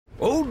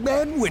Old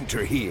Man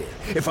Winter here.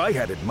 If I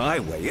had it my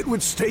way, it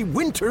would stay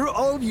winter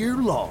all year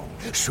long.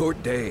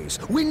 Short days,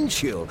 wind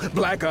chill,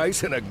 black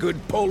ice, and a good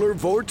polar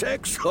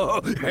vortex.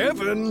 Oh,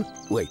 heaven!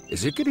 Wait,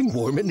 is it getting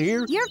warm in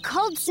here? Your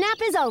cold snap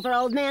is over,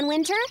 Old Man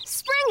Winter.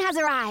 Spring has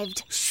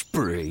arrived.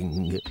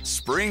 Spring.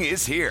 Spring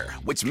is here,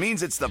 which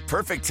means it's the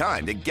perfect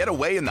time to get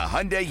away in the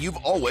Hyundai you've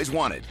always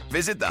wanted.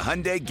 Visit the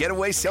Hyundai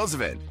Getaway Sales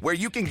Event, where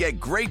you can get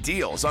great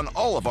deals on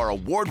all of our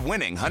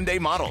award-winning Hyundai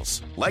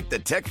models, like the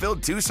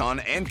tech-filled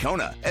Tucson and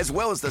Kona, as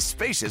well as the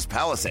spacious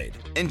Palisade.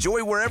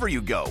 Enjoy wherever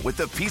you go with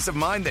the peace of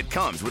mind that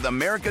comes with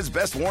America's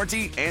best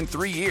warranty and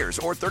 3 years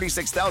or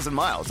 36,000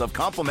 miles of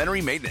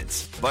complimentary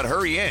maintenance. But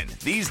hurry in,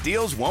 these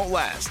deals won't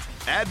last.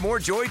 Add more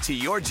joy to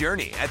your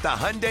journey at the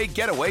Hyundai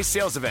Getaway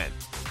Sales Event.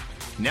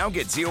 Now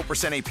get 0%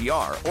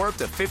 APR or up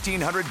to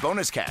 $1,500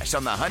 bonus cash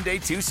on the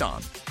Hyundai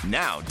Tucson.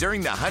 Now,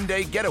 during the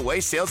Hyundai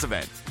Getaway Sales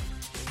Event.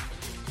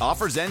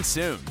 Offers end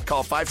soon.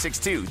 Call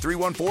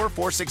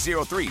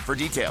 562-314-4603 for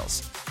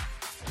details.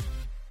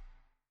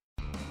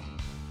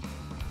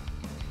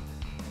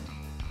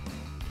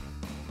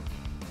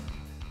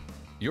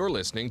 You're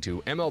listening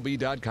to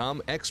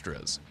MLB.com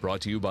Extras,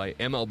 brought to you by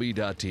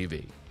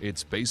MLB.tv.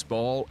 It's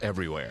baseball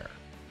everywhere.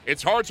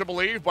 It's hard to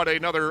believe, but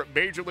another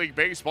Major League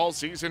Baseball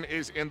season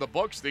is in the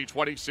books. The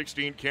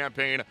 2016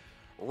 campaign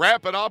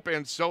wrapping up,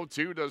 and so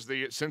too does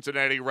the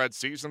Cincinnati Reds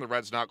season. The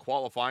Reds not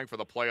qualifying for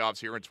the playoffs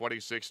here in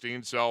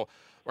 2016, so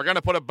we're going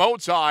to put a bow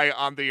tie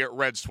on the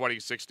Reds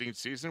 2016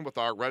 season with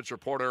our Reds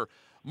reporter,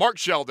 Mark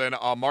Sheldon.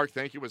 Mark,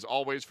 thank you as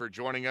always for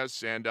joining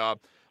us, and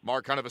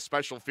Mark, kind of a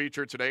special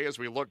feature today as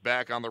we look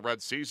back on the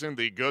Reds season,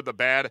 the good, the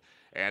bad,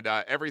 and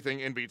everything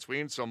in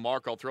between. So,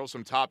 Mark, I'll throw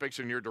some topics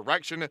in your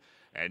direction,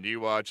 and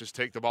you just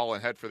take the ball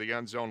and head for the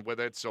end zone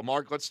with it. So,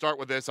 Mark, let's start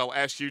with this. I'll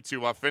ask you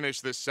to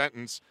finish this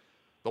sentence.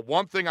 The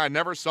one thing I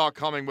never saw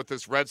coming with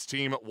this Reds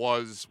team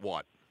was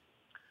what?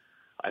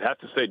 I'd have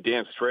to say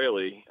Dan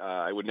Straley.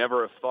 I would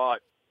never have thought,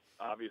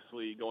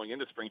 obviously, going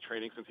into spring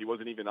training, since he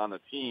wasn't even on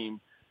the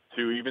team,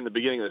 to even the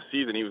beginning of the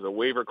season, he was a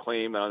waiver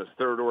claim on his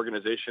third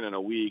organization in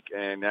a week,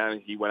 and now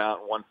he went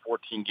out and won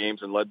 14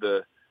 games and led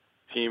the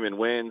team in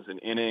wins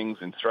and innings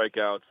and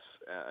strikeouts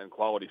and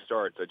quality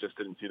starts. I just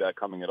didn't see that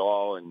coming at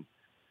all, and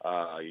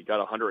he got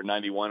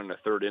 191 in the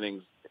third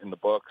innings in the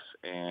books,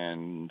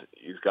 and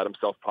he's got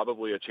himself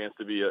probably a chance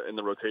to be in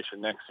the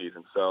rotation next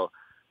season. So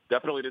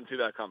definitely didn't see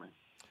that coming.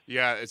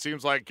 Yeah, it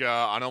seems like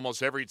on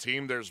almost every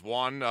team there's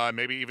one,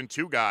 maybe even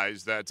two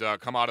guys that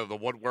come out of the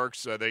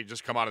woodworks. They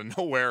just come out of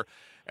nowhere,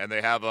 and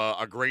they have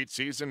a great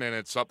season, and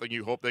it's something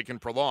you hope they can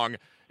prolong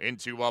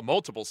into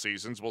multiple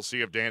seasons. We'll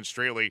see if Dan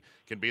Straley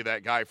can be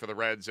that guy for the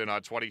Reds in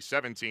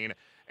 2017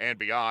 and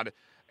beyond.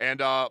 And,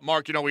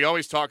 Mark, we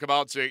always talk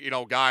about,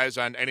 guys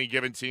on any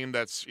given team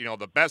that's,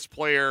 the best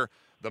player,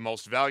 the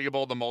most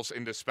valuable, the most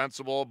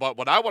indispensable. But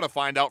what I want to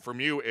find out from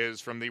you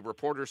is, from the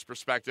reporter's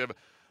perspective,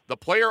 the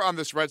player on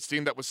this Reds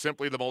team that was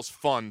simply the most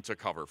fun to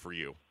cover for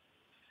you.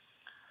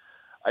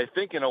 I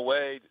think in a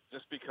way,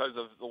 just because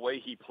of the way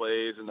he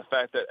plays and the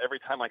fact that every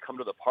time I come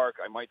to the park,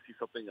 I might see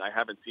something I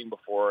haven't seen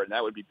before, and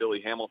that would be Billy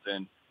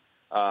Hamilton.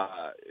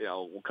 A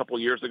couple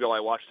of years ago,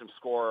 I watched him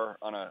score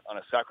on a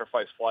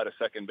sacrifice fly to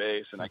second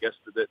base, and I guess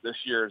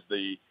this year's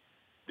the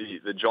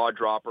jaw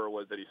dropper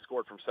was that he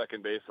scored from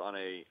second base on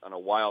a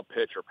wild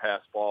pitch or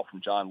pass ball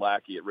from John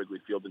Lackey at Wrigley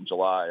Field in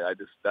July.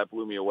 That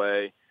blew me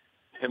away.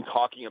 Him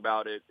talking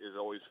about it is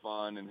always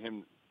fun, and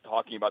him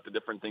talking about the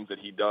different things that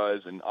he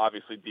does, and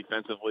obviously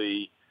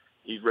defensively,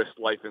 he's risked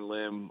life and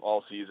limb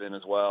all season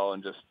as well,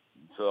 and just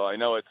so I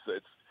know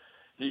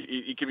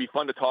he can be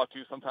fun to talk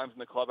to sometimes in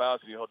the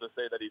clubhouse, and he'll just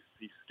say that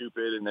he's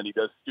stupid and that he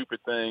does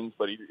stupid things,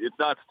 but it's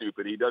not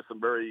stupid. He does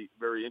some very,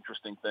 very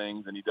interesting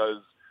things, and he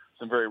does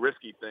some very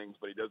risky things,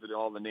 but he does it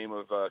all in the name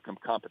of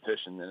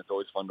competition, and it's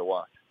always fun to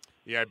watch.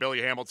 Yeah,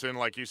 Billy Hamilton,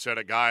 like you said,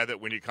 a guy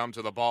that when you come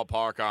to the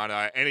ballpark on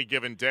any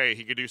given day,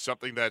 he could do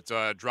something that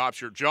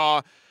drops your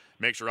jaw,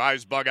 makes your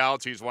eyes bug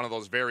out. He's one of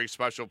those very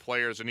special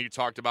players, and he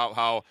talked about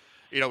how,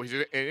 he's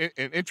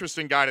an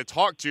interesting guy to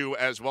talk to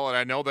as well, and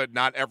I know that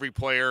not every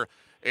player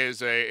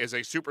is a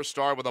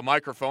superstar with a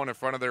microphone in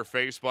front of their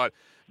face, but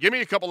give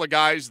me a couple of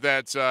guys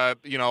that,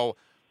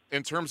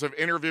 in terms of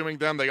interviewing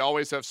them, they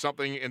always have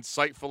something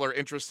insightful or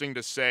interesting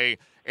to say.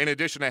 In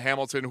addition to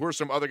Hamilton, who are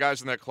some other guys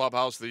in that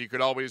clubhouse that you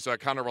could always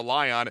kind of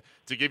rely on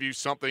to give you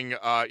something,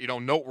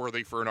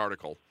 noteworthy for an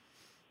article?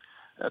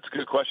 That's a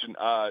good question.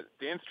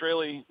 Dan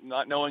Straley,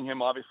 not knowing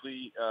him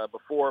obviously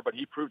before, but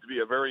he proved to be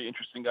a very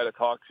interesting guy to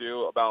talk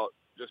to about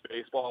just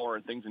baseball or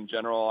things in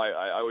general.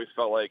 I always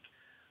felt like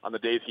on the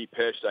days he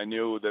pitched, I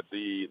knew that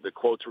the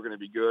quotes were going to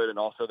be good, and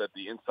also that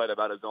the insight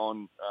about his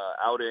own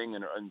outing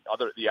and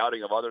the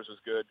outing of others was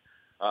good.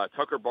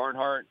 Tucker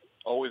Barnhart,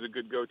 always a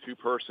good go-to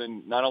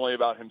person, not only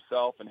about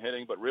himself and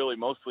hitting, but really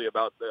mostly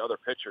about the other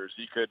pitchers.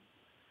 He could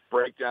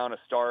break down a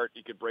start.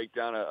 He could break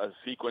down a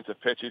sequence of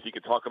pitches. He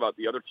could talk about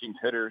the other team's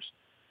hitters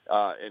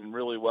and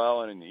really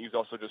well, and he's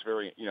also just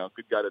very,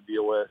 good guy to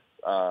deal with.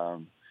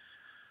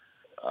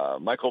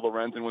 Michael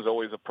Lorenzen was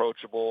always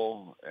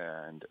approachable,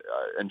 and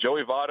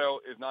Joey Votto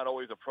is not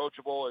always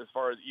approachable as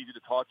far as easy to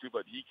talk to,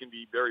 but he can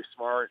be very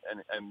smart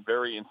and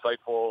very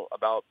insightful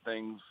about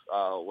things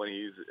when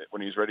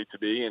he's ready to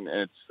be, and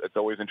it's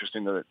always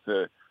interesting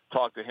to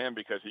talk to him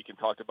because he can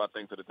talk about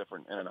things at a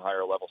different and a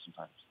higher level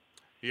sometimes.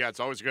 Yeah, it's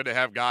always good to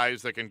have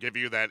guys that can give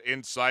you that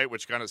insight,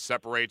 which kind of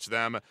separates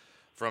them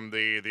from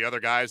the other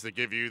guys that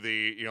give you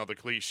the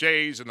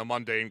cliches and the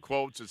mundane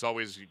quotes. It's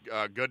always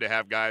good to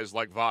have guys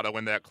like Votto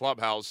in that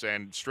clubhouse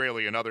and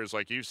Straley and others,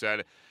 like you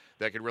said,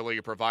 that can really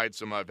provide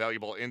some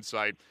valuable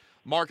insight.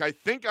 Mark, I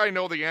think I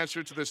know the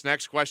answer to this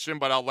next question,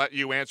 but I'll let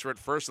you answer it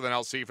first, and then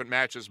I'll see if it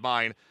matches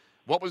mine.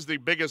 What was the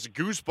biggest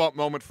goosebump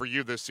moment for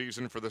you this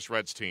season for this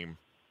Reds team?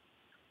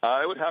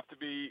 It would have to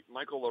be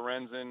Michael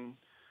Lorenzen.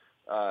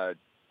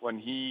 When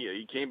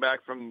he came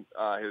back from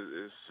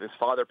his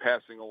father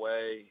passing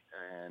away,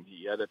 and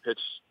he had to pitch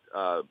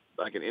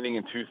like an inning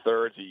and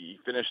 2/3. He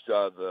finished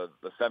the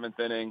 7th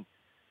inning,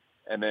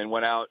 and then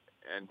went out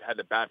and had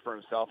to bat for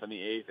himself in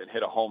the 8th and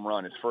hit a home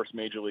run, his first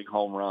major league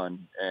home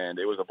run. And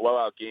it was a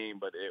blowout game,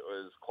 but it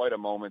was quite a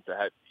moment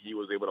that he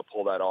was able to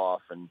pull that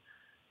off. And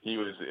he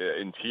was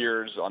in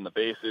tears on the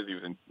bases. He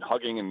was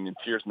hugging and in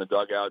tears in the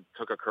dugout,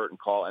 took a curtain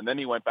call, and then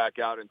he went back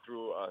out and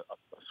threw a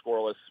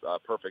scoreless,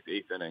 perfect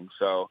 8th inning.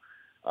 So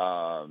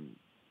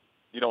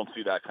you don't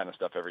see that kind of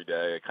stuff every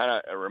day.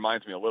 It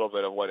reminds me a little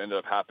bit of what ended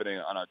up happening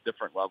on a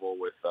different level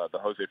with the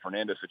Jose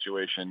Fernandez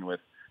situation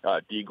with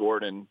D.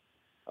 Gordon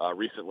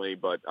recently.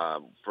 But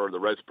for the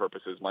Reds'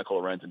 purposes,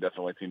 Michael Lorenzen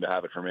definitely seemed to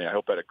have it for me. I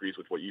hope that agrees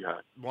with what you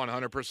had.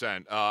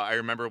 100%. I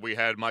remember we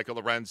had Michael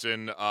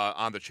Lorenzen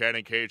on the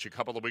chatting cage a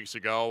couple of weeks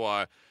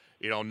ago,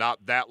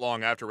 not that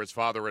long after his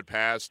father had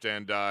passed,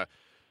 and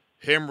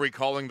him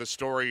recalling the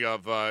story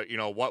of,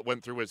 what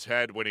went through his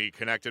head when he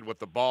connected with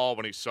the ball,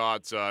 when he saw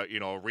it,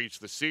 reach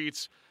the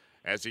seats,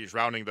 as he's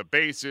rounding the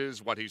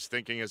bases, what he's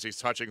thinking as he's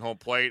touching home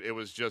plate. It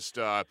was just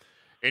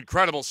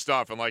incredible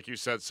stuff. And like you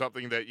said,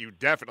 something that you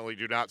definitely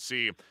do not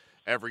see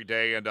every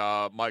day. And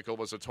Michael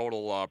was a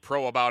total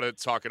pro about it,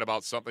 talking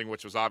about something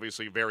which was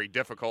obviously very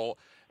difficult.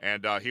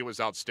 And he was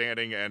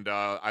outstanding. And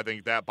I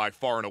think that by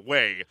far and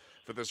away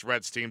for this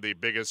Reds team, the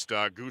biggest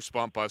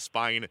goosebump,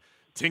 spine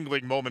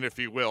tingling moment, if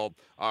you will,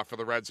 for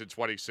the Reds in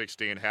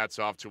 2016. Hats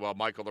off to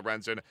Michael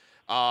Lorenzen.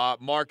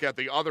 Mark, at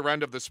the other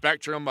end of the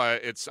spectrum,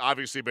 it's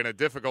obviously been a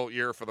difficult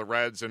year for the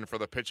Reds and for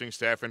the pitching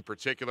staff in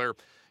particular,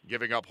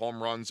 giving up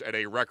home runs at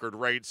a record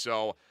rate.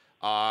 So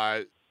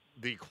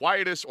the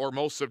quietest or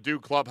most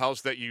subdued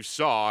clubhouse that you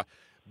saw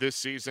this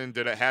season,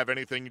 did it have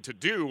anything to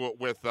do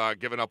with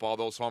giving up all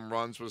those home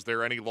runs? Was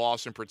there any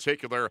loss in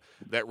particular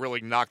that really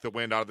knocked the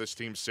wind out of this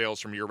team's sails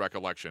from your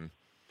recollection?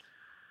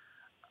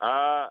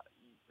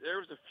 There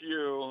was a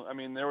few. I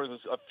mean, there was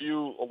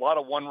a lot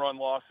of one-run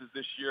losses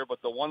this year, but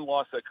the one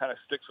loss that kind of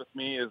sticks with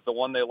me is the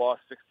one they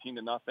lost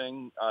 16-0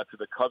 to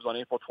the Cubs on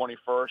April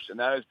 21st, and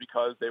that is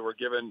because they were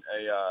given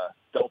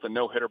dealt a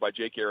no-hitter by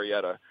Jake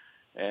Arrieta,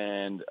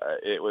 and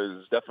it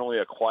was definitely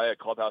a quiet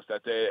clubhouse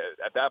that day.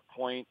 At that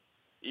point,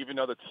 even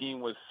though the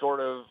team was sort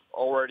of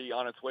already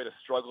on its way to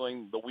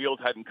struggling, the wheels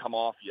hadn't come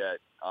off yet.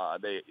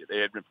 They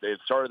had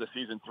started the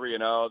season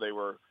 3-0.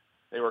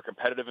 They were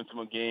competitive in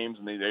some games,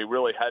 and they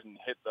really hadn't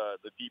hit the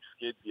deep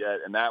skids yet,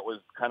 and that was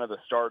kind of the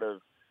start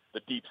of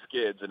the deep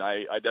skids. And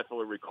I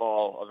definitely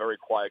recall a very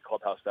quiet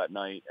clubhouse that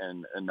night,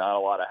 and not a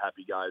lot of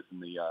happy guys in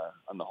the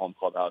on the home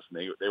clubhouse,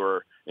 and they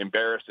were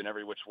embarrassed in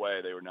every which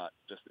way. They were not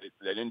just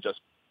they didn't just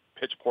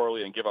pitch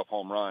poorly and give up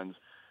home runs;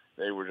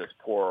 they were just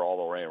poor all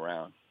the way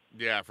around.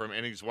 Yeah, from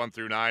innings 1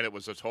 through 9, it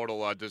was a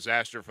total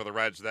disaster for the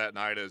Reds that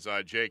night as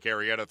Jake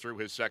Arrieta threw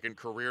his second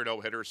career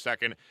no-hitter,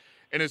 second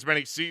in as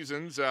many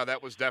seasons.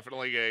 That was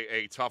definitely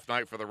a tough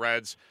night for the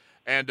Reds.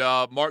 And,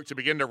 Mark, to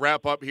begin to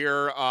wrap up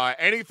here,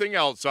 anything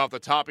else off the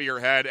top of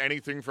your head,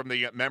 anything from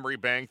the memory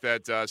bank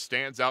that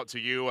stands out to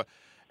you,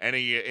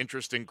 any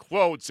interesting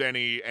quotes,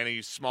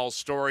 any small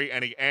story,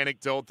 any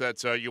anecdote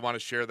that you want to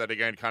share that,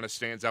 again, kind of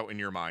stands out in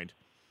your mind?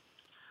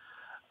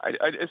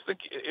 I just think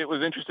it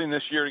was interesting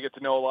this year to get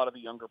to know a lot of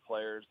the younger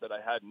players that I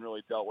hadn't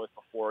really dealt with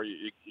before.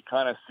 You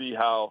kind of see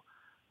how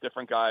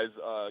different guys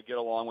get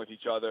along with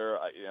each other.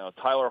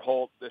 Tyler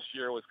Holt this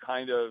year was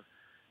kind of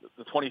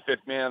the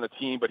 25th man on the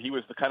team, but he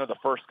was kind of the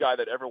first guy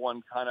that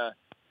everyone kind of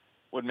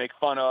would make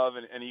fun of,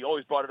 and he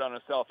always brought it on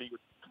himself. He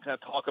would kind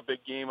of talk a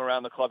big game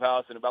around the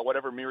clubhouse and about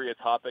whatever myriad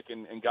topic,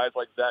 and guys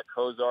like Zach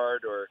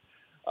Cozart or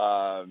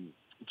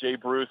Jay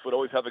Bruce would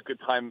always have a good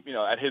time,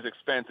 at his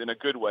expense in a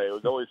good way. It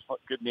was always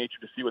good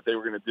natured to see what they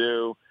were going to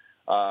do.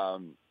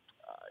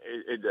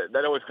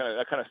 That always kind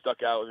of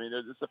stuck out. I mean,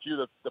 there's just a few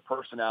of the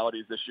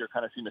personalities this year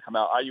kind of seem to come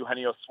out.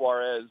 Eugenio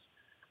Suarez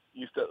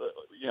used to,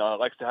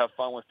 likes to have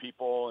fun with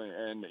people,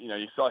 and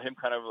you saw him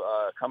kind of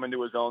come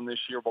into his own this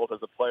year, both as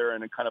a player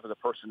and kind of as a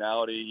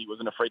personality. He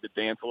wasn't afraid to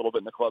dance a little bit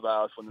in the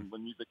clubhouse when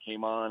music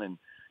came on, and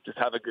just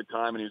have a good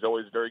time. And he was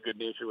always very good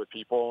natured with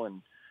people.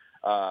 And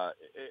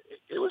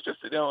it was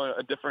just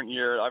a different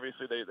year.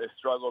 Obviously, they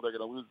struggled. They're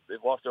going to lose.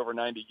 They've lost over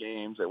 90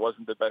 games. It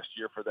wasn't the best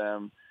year for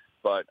them,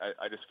 but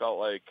I just felt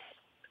like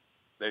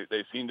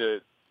they seemed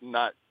to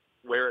not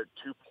wear it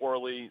too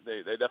poorly.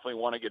 They definitely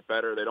want to get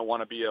better. They don't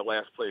want to be a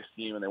last place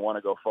team, and they want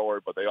to go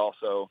forward. But they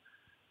also,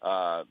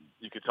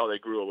 you could tell they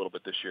grew a little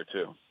bit this year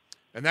too.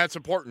 And that's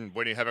important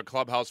when you have a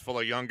clubhouse full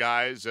of young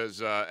guys, as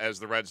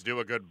the Reds do,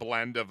 a good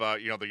blend of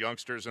the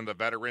youngsters and the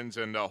veterans,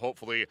 and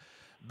hopefully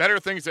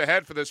better things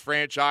ahead for this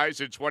franchise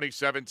in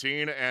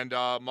 2017. And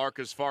Mark,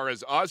 as far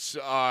as us,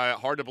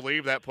 hard to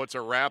believe that puts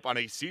a wrap on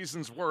a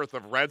season's worth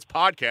of Reds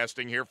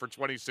podcasting here for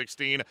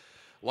 2016.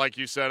 Like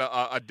you said,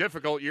 a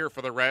difficult year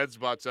for the Reds,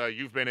 but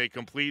you've been a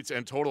complete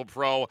and total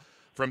pro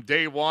from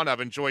day one.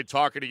 I've enjoyed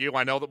talking to you.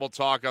 I know that we'll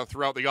talk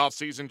throughout the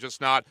offseason, just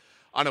not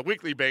on a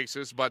weekly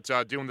basis, but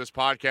doing this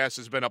podcast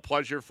has been a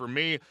pleasure for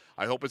me.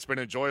 I hope it's been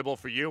enjoyable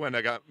for you, and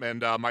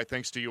my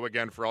thanks to you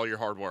again for all your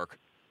hard work.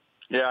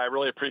 Yeah, I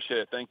really appreciate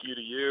it. Thank you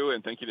to you,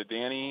 and thank you to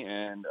Danny,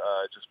 and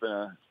it's just been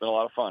a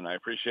lot of fun. I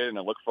appreciate it, and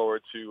I look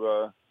forward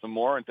to some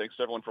more, and thanks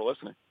to everyone for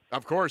listening.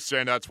 Of course,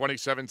 and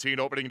 2017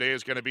 opening day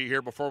is going to be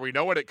here before we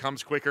know it. It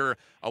comes quicker,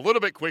 a little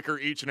bit quicker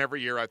each and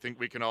every year. I think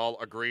we can all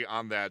agree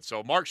on that.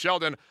 So, Mark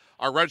Sheldon,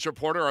 our Reds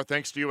reporter, our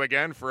thanks to you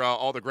again for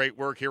all the great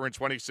work here in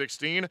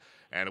 2016,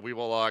 and we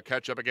will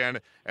catch up again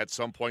at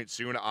some point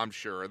soon, I'm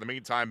sure. In the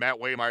meantime, Matt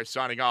Waymeyer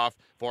signing off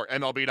for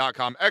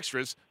MLB.com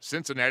Extras,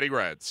 Cincinnati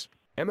Reds.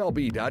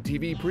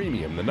 MLB.tv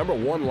Premium, the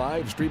 #1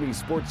 live streaming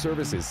sports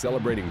service, is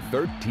celebrating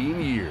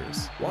 13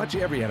 years. Watch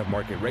every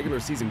out-of-market regular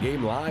season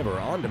game live or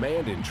on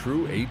demand in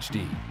true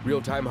HD.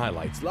 Real-time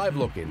highlights, live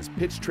look-ins,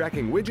 pitch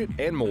tracking widget,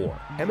 and more.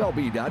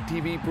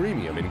 MLB.tv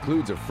Premium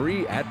includes a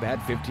free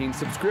At-Bat 15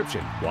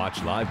 subscription.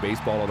 Watch live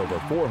baseball on over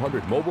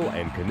 400 mobile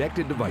and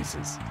connected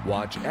devices.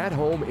 Watch at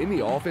home, in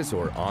the office,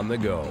 or on the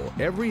go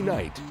every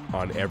night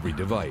on every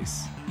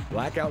device.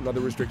 Blackout and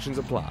other restrictions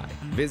apply.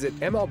 Visit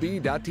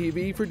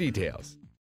MLB.tv for details.